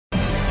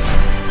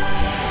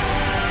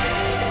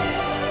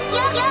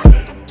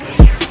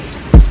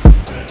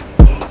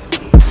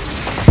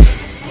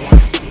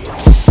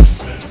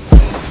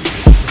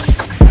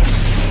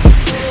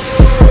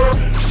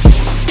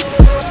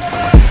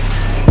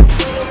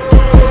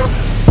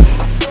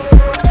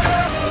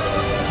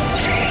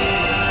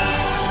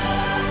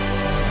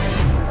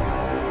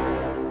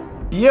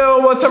Yo,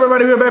 what's up,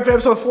 everybody? We're back for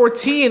episode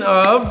 14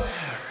 of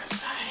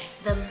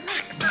Parasyte. The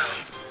max.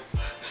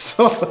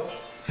 So, fuck.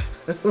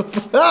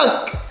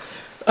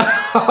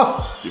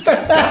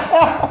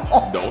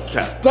 Don't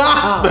cap.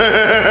 Stop.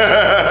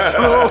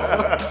 So,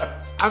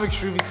 I'm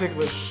extremely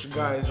ticklish,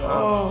 guys.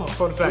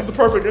 Fun fact. This is the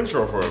perfect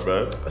intro for it,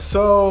 man.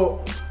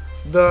 So,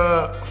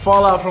 the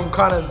fallout from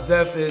Kana's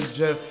death is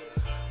just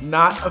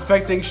not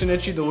affecting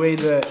Shinichi the way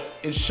that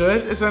it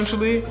should,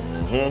 essentially.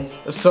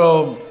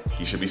 So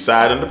he should be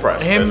sad and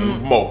depressed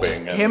and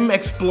moping. Him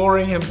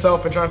exploring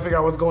himself and trying to figure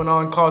out what's going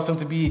on caused him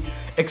to be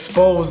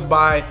exposed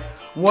by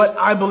what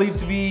I believe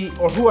to be,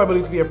 or who I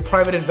believe to be, a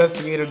private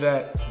investigator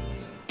that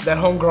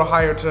homegirl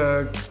hired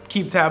to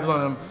keep tabs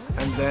on him,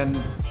 and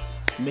then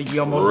Miggy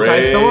almost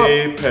diced him up.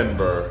 Ray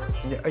Penber.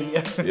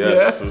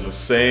 Yes, it was the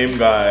same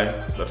guy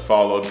that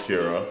followed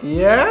Kira.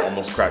 Yeah.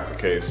 Almost cracked the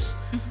case.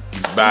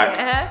 He's back.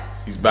 Yeah.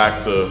 He's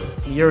back to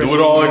You're do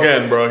it all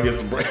again, bro. He has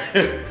to bring.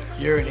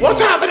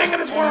 What's happening in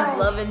this world? His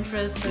love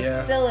interest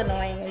is still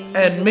annoying.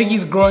 And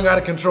Miggy's growing out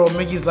of control.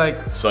 Miggy's like,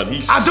 son,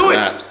 he's I do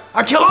it.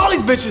 I kill all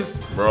these bitches,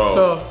 bro.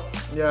 So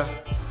yeah.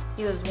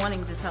 He was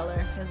wanting to tell her.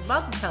 He was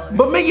about to tell her.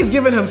 But Miggy's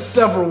giving him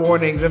several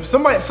warnings. If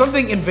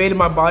something invaded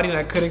my body and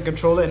I couldn't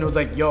control it, and it was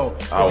like, yo,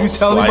 if you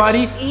tell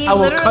anybody, I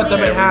will cut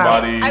them in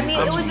half. I mean,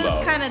 it was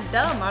just kind of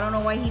dumb. I don't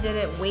know why he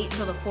didn't wait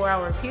till the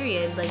 4-hour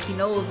period. Like, he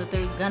knows that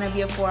there's gonna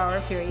be a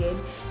 4-hour period,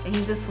 that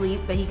he's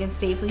asleep, that he can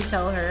safely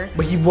tell her.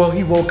 But he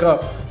woke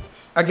up.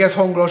 I guess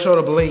homegirl showed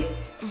up late.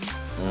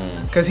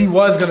 Cause he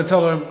was gonna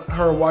tell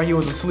her while he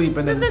was asleep,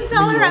 and then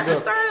tell her at the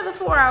start of the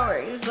 4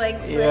 hours.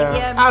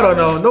 Yeah, I don't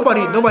know.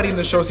 Nobody in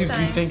the show seems to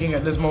be thinking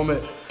at this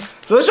moment.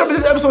 So let's jump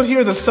into this episode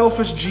here. The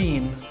selfish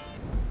gene.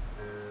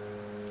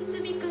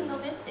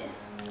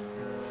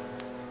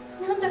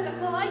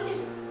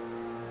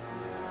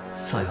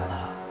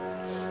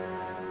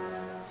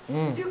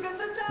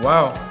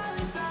 Wow.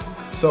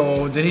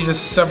 So did he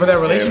just sever that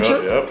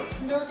relationship? Yep.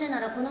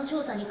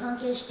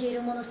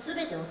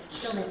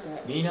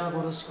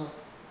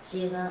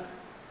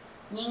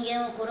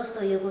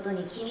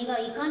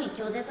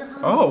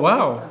 Oh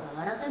wow.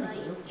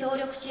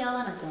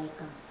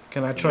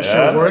 Can I trust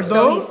your word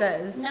though? So he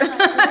says.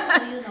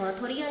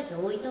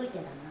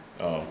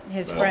 Oh,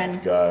 his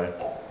friend. Guy.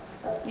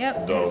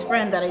 Yep, dope. his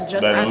friend that I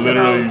just that asked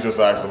literally about. you just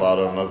asked about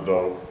him. That's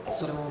dope.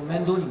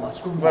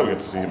 Glad we get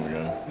to see him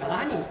again.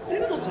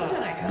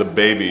 The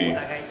baby's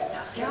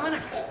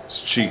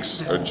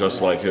cheeks are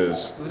just like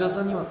his. I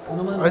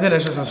think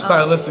that's just a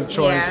stylistic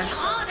choice.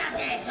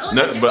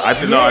 No, but I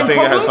think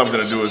it has something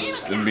to do with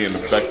him being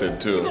affected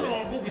too.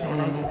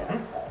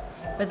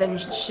 But then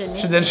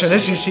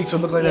Shinichi's cheeks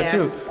would look like that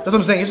too. That's what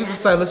I'm saying. It's just a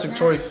stylistic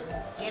choice.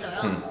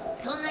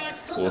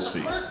 We'll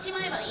see.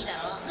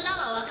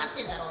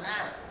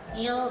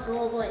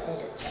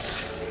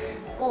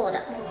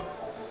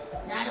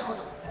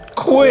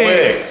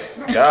 Quick!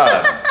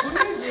 God.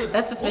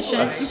 That's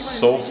efficient. That's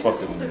so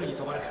fucking.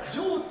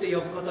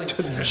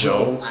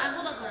 Joe.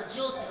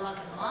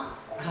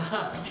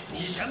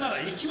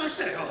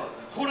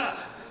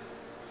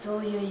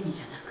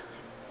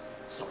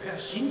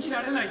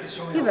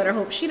 You better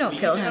hope she don't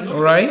kill him.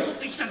 Right?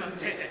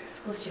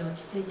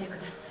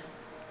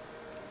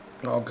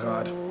 Oh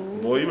God.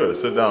 Boy, you better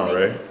sit down,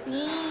 Ray. She's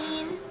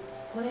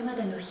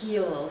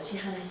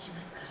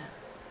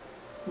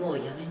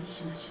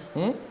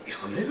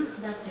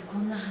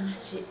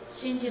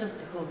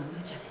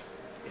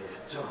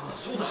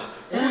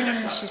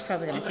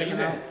probably gonna take him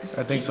out.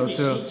 I think so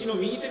too.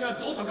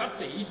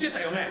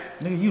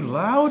 Nigga, you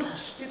loud?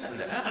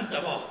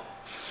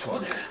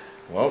 Fuck.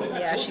 Well,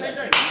 yeah, she got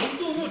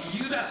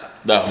taken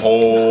out. that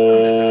whole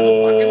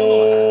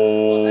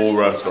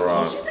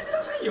restaurant.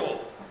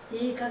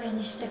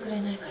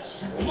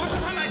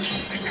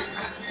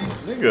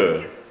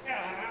 Nigga.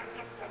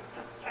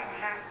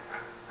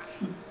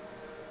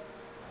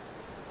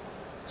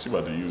 She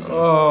about to use him.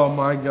 Oh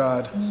my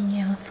God.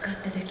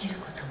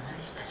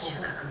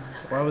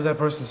 Why was that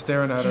person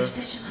staring at her?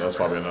 That's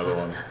probably another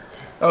one.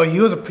 Oh, he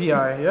was a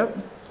PI. Yep.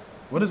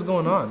 What is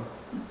going on?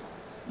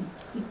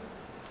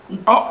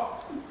 Oh.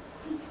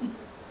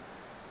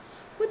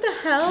 What the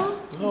hell?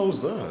 What the hell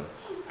was that?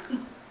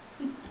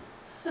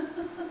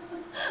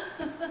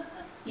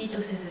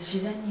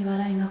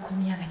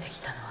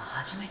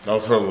 That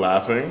was her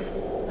laughing?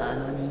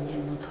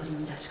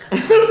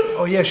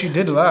 Oh yeah, she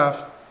did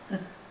laugh.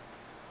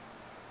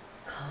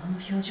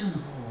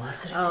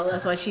 Oh,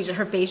 that's why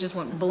her face just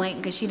went blank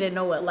because she didn't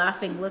know what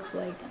laughing looks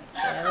like.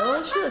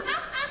 Oh, she looks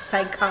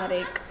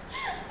psychotic.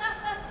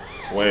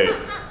 Wait,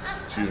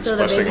 she's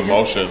expressing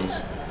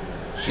emotions.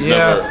 She's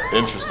never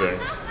interesting.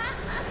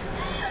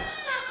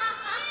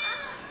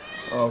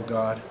 Oh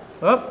God.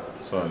 Up.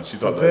 Son, she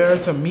thought prepare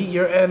to meet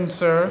your end,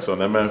 sir. Son,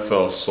 that man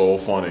felt so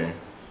funny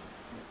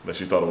that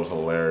she thought it was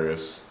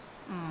hilarious.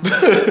 And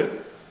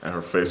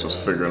her face was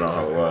figuring out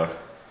how to laugh.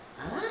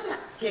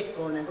 結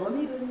構なご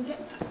身分で。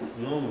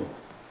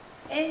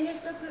遠慮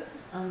しとく。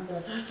あん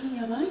た最近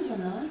やばいんじゃ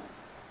ない？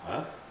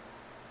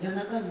夜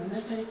中にうな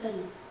されたり、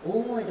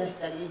大声出し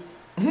たり、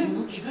そ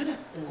の怪我だっ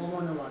て小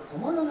物は小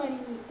物なりに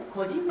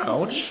こじんまり。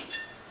 Ouch.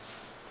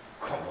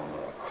 小物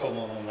は小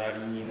物なり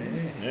に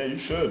ね。 Yeah, you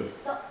should.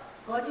 そう、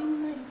こじ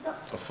んまりと。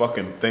 A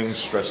fucking thing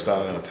stretched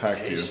out and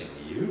attacked 兵 you. 士に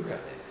言うかね。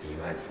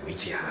今に見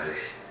てやがれ。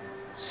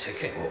世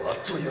間をあっ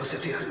と言わせ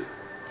てやる。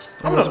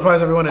 I'm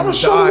surprised everyone didn't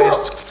show die.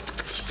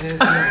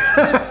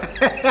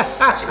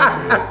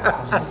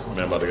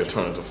 Man about to get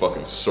turned into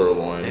fucking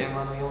sirloin. 電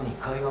話のように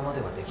会話ま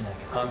ではできない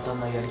けど簡単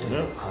なやり取り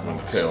Yeah, は可能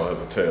and だ the し tail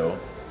has a tail.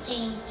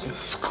 新一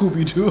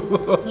Scooby Doo.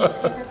 見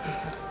つけたって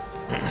さ。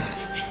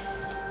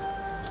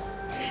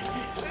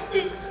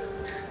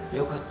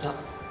よかった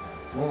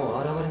もう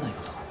現れない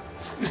こと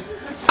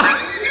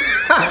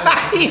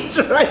He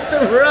tried to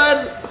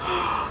run.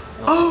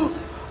 Oh,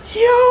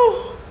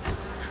 yo.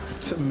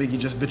 So Mickey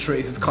just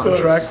betrays his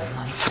contract.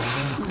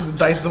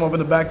 Dices him up in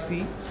the back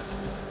seat.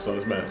 So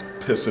this man's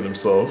pissing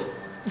himself.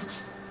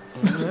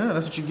 Yeah,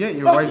 that's what you get.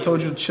 Your wife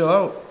told you to chill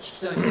out. 聞き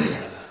たいことがあり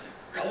ます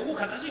顔の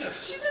形が不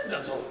自然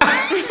だぞ。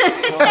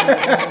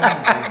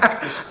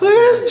 Look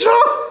at his jaw.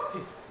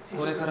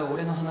 これから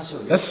俺の話を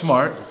That's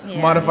smart.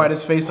 Yeah. Modified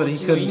his face so that he う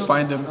ちの couldn't 命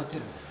find が him. かかって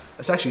るんです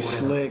That's actually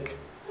slick.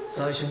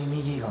 最初に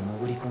ミギーが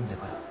潜り込んで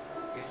から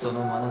そ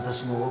の眼差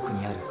しの奥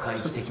にある怪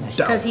奇的な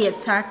人 Doubt. Because he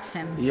attacked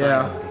him. 最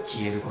Yeah. 後まで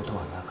消えること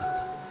はなか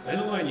った目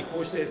の前にこ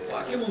うして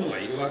化け物が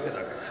いるわけだ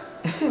から、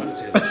ある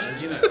程度信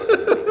じないわけには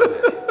いかな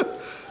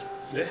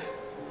い。で、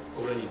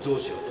これにどう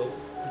しようと？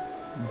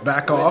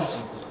 Back 俺たち off.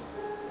 のこ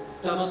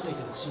と黙ってい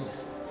てほしいんで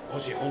す。も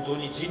し本当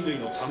に人類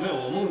のためを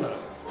思うなら、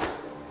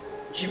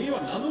君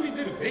は名乗り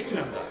出るべき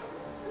なんだ。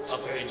た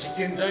とえ実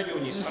験材料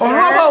にさ Or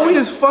how about we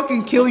just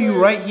fucking kill you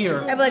right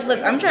here? I'd be like, look,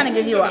 I'm trying to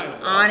give you an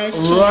honest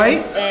chance,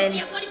 Right?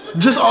 and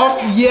Just off.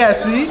 Yeah,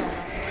 see?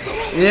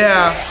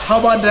 Yeah. How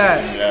about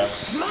that? Yeah.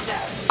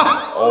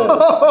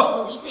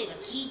 犠牲が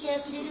聞いて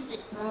呆れるぜ。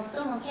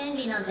最も権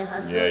利なんて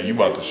発生 Yeah, you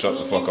about to shut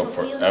the fuck up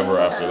forever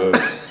after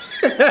this.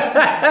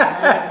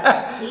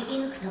 生き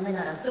抜くため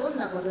ならどん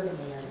なことでも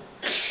やる。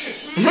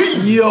こ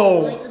い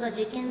Yo. つが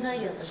実験材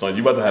料として Son,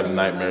 you about to have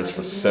nightmares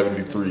for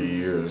 73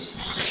 years.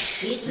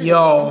 いつ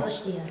Yo. 殺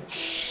してやる。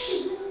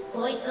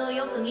こいつを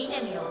よく見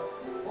てみろ。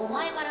お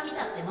前から見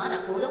たってまだ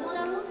子供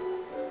だろ。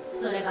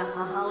それが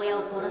母親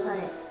を殺され、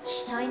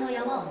死体の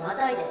山をま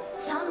たいで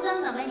散々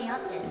な目にあっ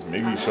て。 Is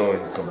Miggy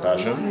showing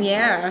compassion?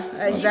 yeah,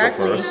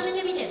 exactly. first. 比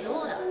べてみて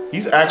どうだ。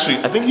 He's actually,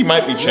 I think he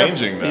might be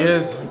changing He that.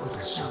 is.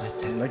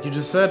 Like you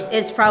just said.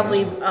 It's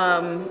probably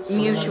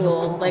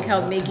mutual, like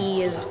how Miggy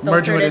is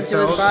Merging filtered with his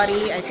into his cells.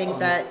 body. I think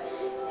that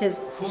his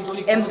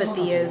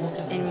empathy is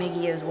in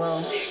Miggy as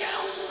well.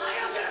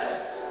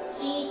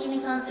 新一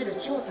に関する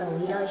調査を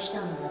依頼した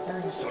のは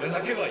誰？それ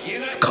だけは言え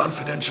ない。 It's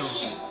confidential.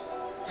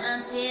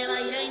 探偵は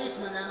依頼主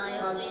の名前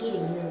をはっきり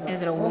言うんだ。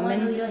 Is it a お前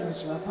の woman? 依頼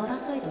主はパラ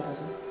サイトだぞ。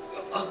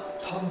あ、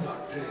田村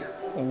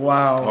玲。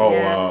 Wow. Oh,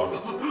 Yeah.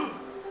 wow.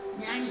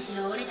 何し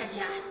ろ俺たち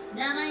は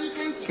名前に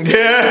関して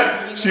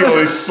Yeah, she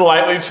only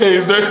slightly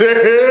changed her.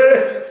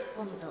 突っ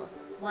込むと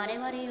我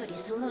々より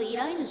その依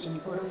頼主に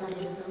殺され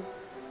るぞ。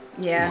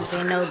 Yeah,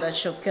 they know that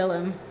she'll kill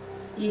him.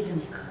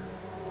 泉か。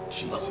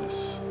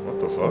 Jesus. What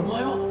the fuck?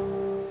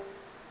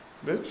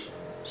 Bitch.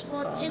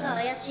 こっちが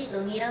怪しいと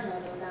睨んだ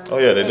途端。 Oh,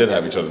 yeah, they did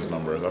have each other's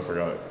numbers. I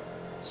forgot.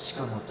 し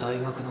かも大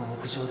学の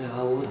屋上で会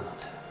おうだなん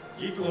て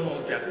以降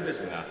の逆で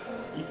すが、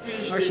一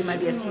見して Or she 自 might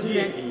be a 分の利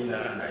益にな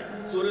らない。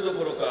それど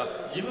ころか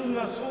自分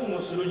が損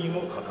をするに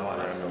もかかわ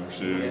らず、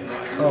人間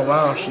の Oh,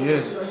 wow, she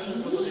is.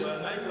 ことでは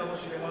ないかも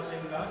しれませ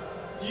んが、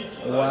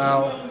実 Wow.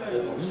 は今以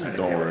外のされて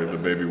Don't worry, the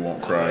baby won't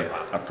cry.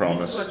 I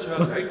promise. 人たちは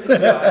外敵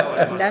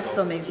が現れます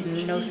That still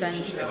makes no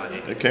sense.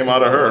 It came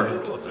out of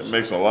her. It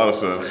makes a lot of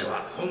これ sense.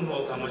 は本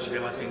能かもしれ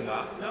ません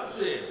が、な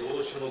ぜ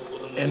同種の子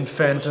供を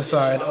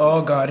Infanticide.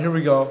 Oh, God. Here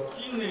we go.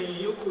 近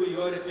年よく言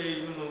われて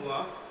いるの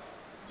は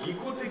利己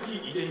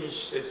的遺伝子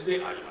説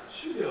でありま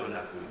す。種ではな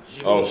く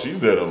自分 Oh, she's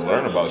there to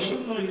learn about 自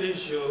shit. 分の遺伝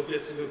子を受け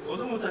継ぐ子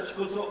供たち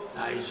こそ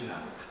大事な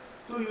の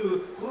だとい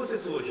うこの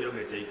説を広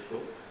げていくと、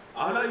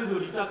あらゆる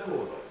利他行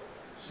動、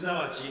すな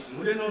わち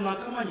群れの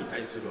仲間に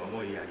対する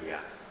思いやりや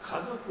家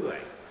族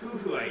愛、夫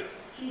婦愛、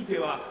ひいて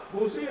は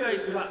母性愛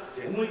すら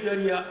思いや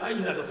りや愛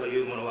などと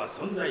いうものは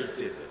存在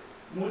せず、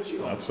もちろ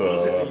んこの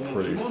That's 説に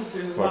も pretty 疑問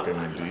点はあり fucking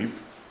ます。 deep.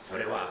 そ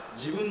れは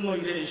自分の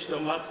遺伝子と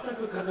全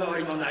く関わ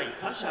りのない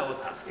他者を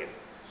助ける。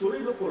それ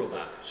どころ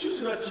か種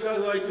すら違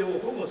う相手を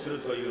保護する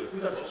という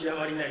複雑極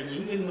まりない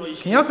人間の意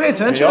識 Can y'all pay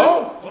attention?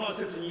 Y'all? この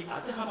説に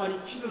当てはまり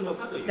きるの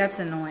かという That's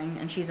annoying,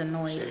 and she's して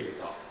annoyed. いる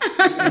と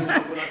人間が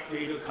行って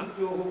いる環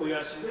境保護や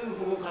自然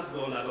保護活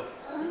動など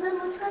こんな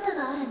持ち方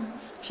があるの？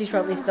 She's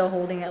probably still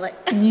holding it like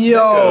Yo.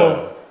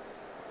 Yeah.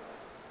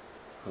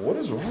 What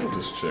is wrong with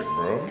this chick,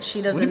 bro? she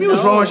What do doesn't you mean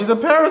what's wrong? know. She's a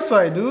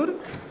parasite, dude.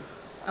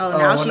 Oh,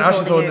 now Oh, she's now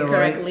she's holding holding it it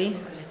right. correctly.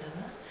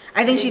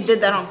 I think she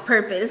did that on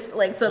purpose,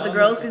 like so the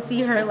girls could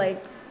see her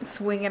like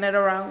swinging it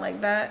around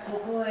like that. こ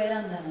こを選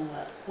んだの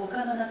は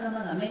他の仲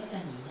間がめった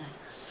にいない。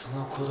そ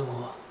の子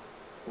供は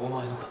お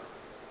前のか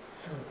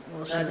そう。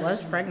 Well, she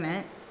was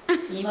pregnant.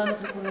 今の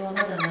ところはま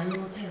だ何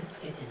も手を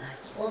つけてない。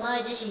お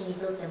前自身に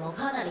とっても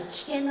かなり危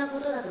険なこ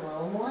とだとは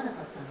思わなかっ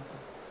たの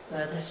か。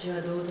私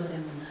はどうとで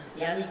もな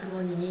闇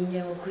雲に人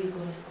間を食い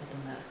殺すこ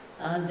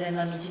とが安全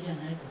な道じゃ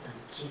ないことに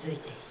気づい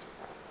ている。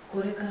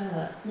これから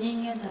は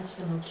人間たち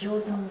との共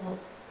存を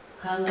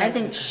考え I て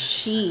い think く。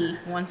 she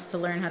wants to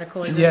learn how to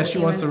coexist Yeah, with she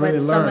wants humans, to but really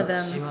some learn. of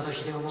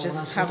them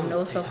just have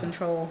no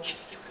self-control.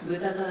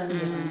 豚から見れ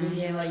ば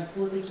人間は一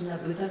方的な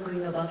豚食い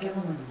の化け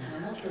物にな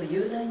る。もっと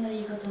雄大な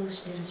言い方を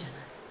してるじゃない。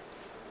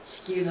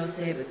地球の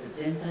生物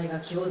全体が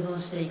共存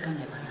していか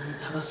ねば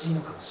な。正しい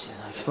のかもしれ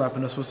ないけど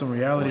Slapping us with some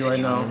reality right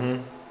now.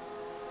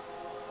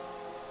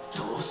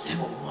 どうして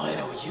もお前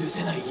らを許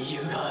せない理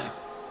由があ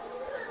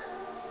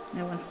る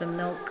I want some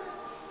milk.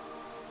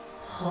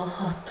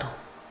 母と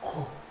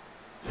子。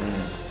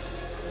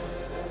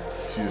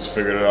She just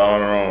figured it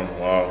out on her own.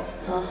 Wow.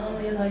 母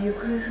親が行方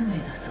不明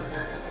だそうだ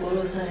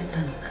な。殺され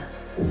たのか。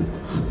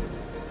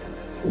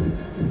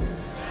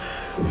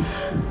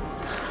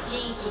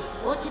新一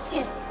落ち着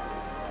け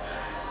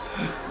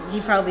He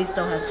probably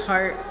still has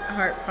heart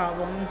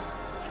problems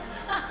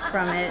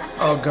from it.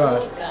 Oh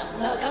god.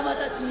 仲間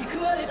たちに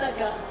食われた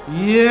か。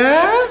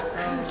 Yeah?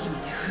 気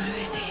まで震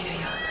えてい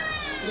るよう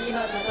だ。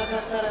今戦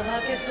ったら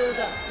負けそう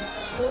だ。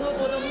この子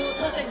供を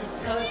盾に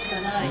使うし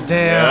かない。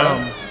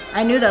 Damn.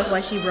 I knew that's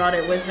why she brought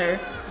it with her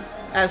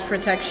as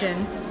protection.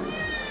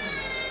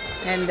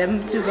 And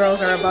them two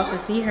girls are about to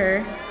see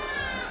her.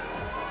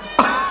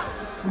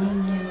 人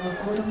間は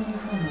子供の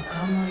方が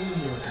可愛い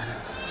よ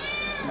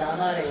うだな。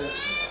黙れよ。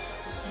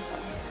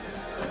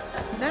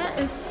 That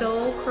is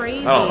so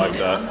crazy. I don't like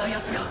that.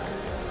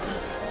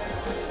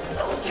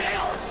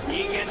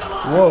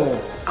 Whoa.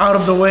 Out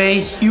of the way,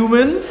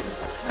 humans?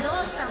 ど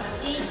うしたの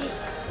新一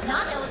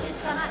なんで落ち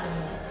着かない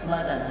ま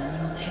だ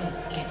何も手を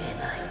つけて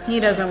ない。 He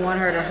doesn't want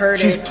her to hurt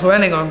She's it.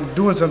 planning on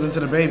doing something to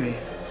the baby.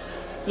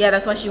 Yeah,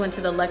 that's why she went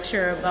to the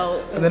lecture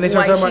about And then they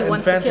start why talking she about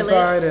wants to kill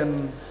infanticide it.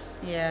 and...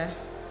 Yeah.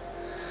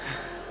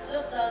 ち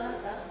ょっとあな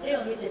た手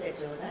を見せて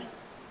ちょうだい。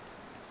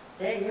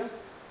手よ。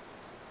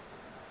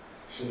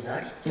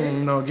左手。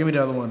 No, give me the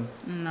other one.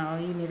 No,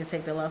 you need to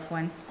take the left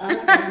one. あな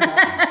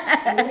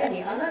たの胸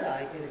に穴が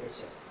開いてるで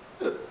し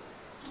ょ。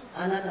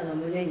あなたの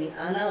胸に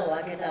穴を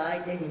開けた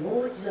相手に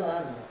もう一度会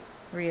うの。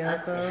会っ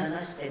て Ryoko.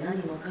 話して何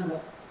もか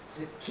も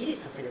すっきり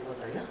させるこ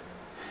とよ。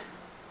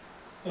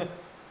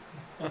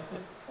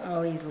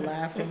 Oh, he's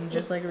laughing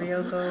just like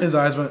Ryoko. His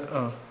eyes went...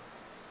 Oh.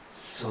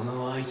 そ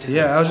の相手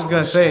Yeah, I was just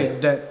gonna say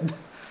that...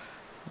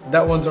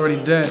 That one's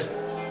already dead.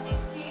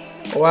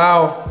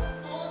 Wow.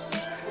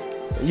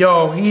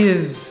 Yo, He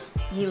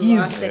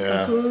lost it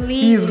yeah. completely.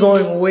 He's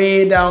going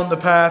way down the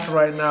path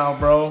right now,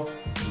 bro.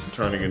 He's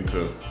turning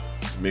into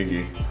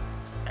Miggy.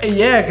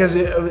 Yeah, because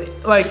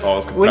like Oh,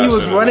 it's when he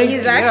was compassionate. running,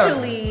 He's yeah.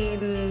 actually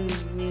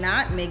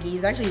not Miggy.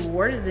 He's actually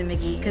worse than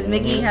Miggy because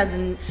Miggy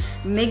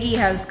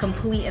has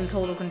complete and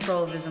total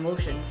control of his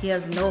emotions. He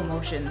has no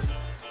emotions.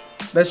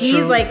 That's He's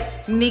true.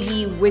 like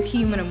Miggy with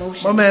human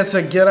emotions. My man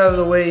said, "Get out of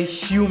the way,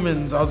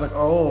 humans." I was like,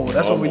 "Oh,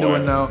 that's Oh, what we're boy.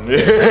 doing now." Yeah,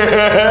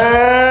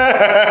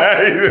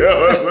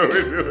 that's what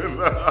we're doing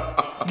now.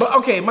 But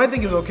okay, my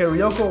thing is okay.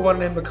 Ryoko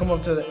wanted him to come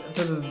up to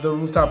the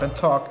rooftop and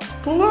talk.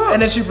 Pull up.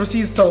 And then she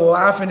proceeds to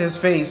laugh in his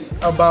face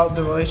about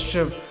the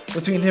relationship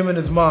between him and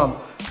his mom.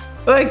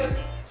 Like,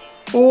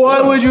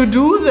 why would you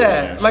do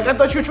that? Like, I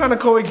thought you were trying to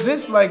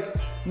coexist. Like,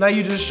 now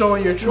you're just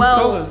showing your true Well,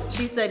 colors.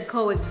 she said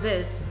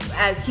coexist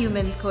as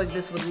humans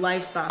coexist with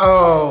livestock.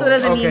 Oh, so it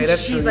doesn't okay, mean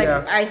that's she's true, like,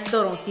 yeah. I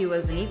still don't see you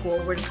as an equal.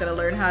 We're just gonna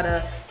learn how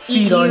to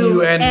Feed eat on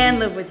you and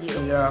live with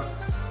you. Yeah.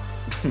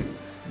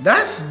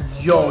 This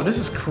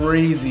is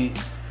crazy.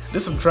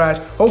 This is some trash.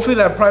 Hopefully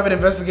that private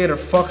investigator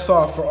fucks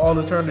off for all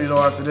eternity though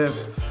after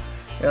this.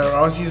 Yeah, or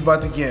else he's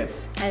about to get,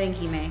 I think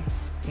he may.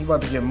 he's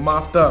about to get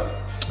mopped up.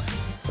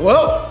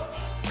 Well,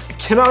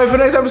 cannot wait for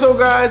the next episode,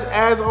 guys.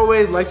 As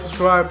always, like,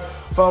 subscribe,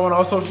 follow on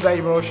all socials at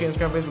YaBoyRoshi,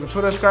 Instagram, Facebook, and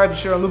Twitter. Subscribe,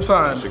 share on Loop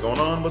Sign. What's going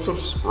on? But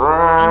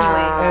subscribe.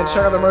 Anyway. And check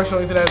out the merch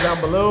link to that down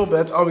below. But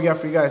that's all we got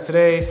for you guys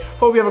today.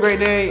 Hope you have a great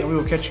day, and we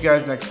will catch you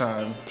guys next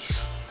time.